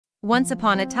Once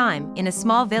upon a time, in a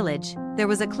small village, there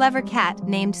was a clever cat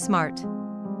named Smart.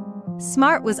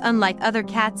 Smart was unlike other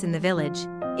cats in the village.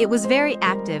 It was very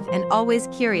active and always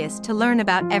curious to learn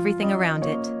about everything around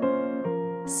it.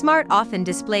 Smart often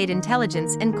displayed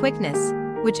intelligence and quickness,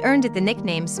 which earned it the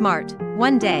nickname Smart.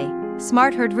 One day,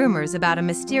 Smart heard rumors about a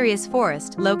mysterious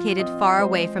forest located far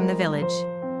away from the village.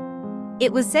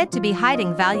 It was said to be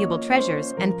hiding valuable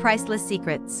treasures and priceless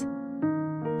secrets.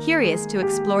 Curious to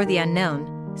explore the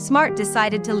unknown, Smart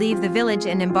decided to leave the village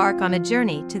and embark on a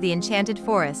journey to the enchanted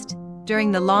forest.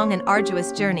 During the long and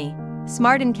arduous journey,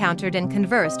 Smart encountered and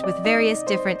conversed with various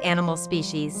different animal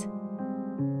species.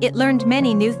 It learned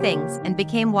many new things and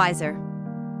became wiser.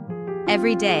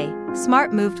 Every day,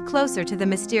 Smart moved closer to the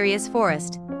mysterious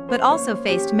forest, but also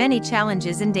faced many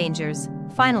challenges and dangers.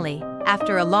 Finally,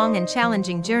 after a long and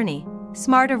challenging journey,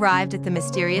 Smart arrived at the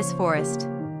mysterious forest.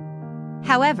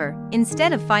 However,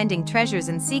 instead of finding treasures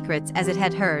and secrets as it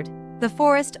had heard, the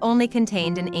forest only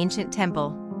contained an ancient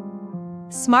temple.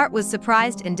 Smart was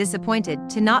surprised and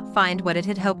disappointed to not find what it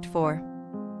had hoped for.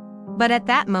 But at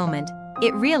that moment,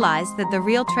 it realized that the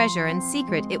real treasure and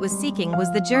secret it was seeking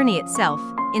was the journey itself.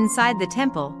 Inside the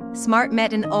temple, Smart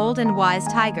met an old and wise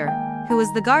tiger, who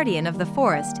was the guardian of the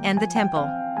forest and the temple.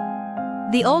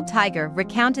 The old tiger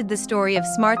recounted the story of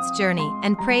Smart's journey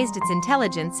and praised its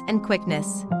intelligence and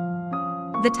quickness.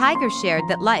 The tiger shared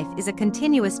that life is a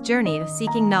continuous journey of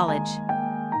seeking knowledge,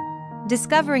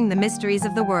 discovering the mysteries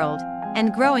of the world,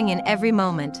 and growing in every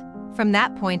moment. From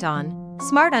that point on,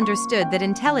 Smart understood that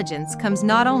intelligence comes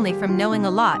not only from knowing a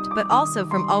lot but also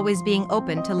from always being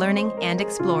open to learning and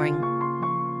exploring.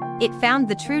 It found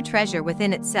the true treasure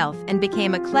within itself and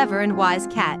became a clever and wise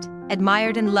cat,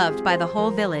 admired and loved by the whole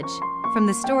village. From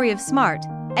the story of Smart,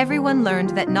 everyone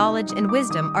learned that knowledge and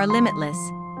wisdom are limitless,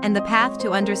 and the path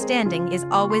to understanding is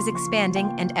always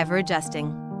expanding and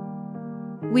ever-adjusting.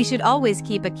 We should always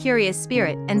keep a curious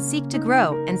spirit and seek to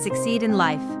grow and succeed in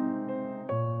life.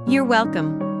 You're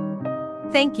welcome.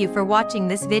 Thank you for watching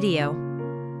this video.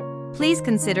 Please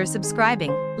consider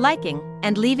subscribing, liking,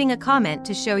 and leaving a comment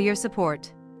to show your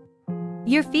support.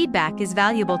 Your feedback is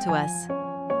valuable to us.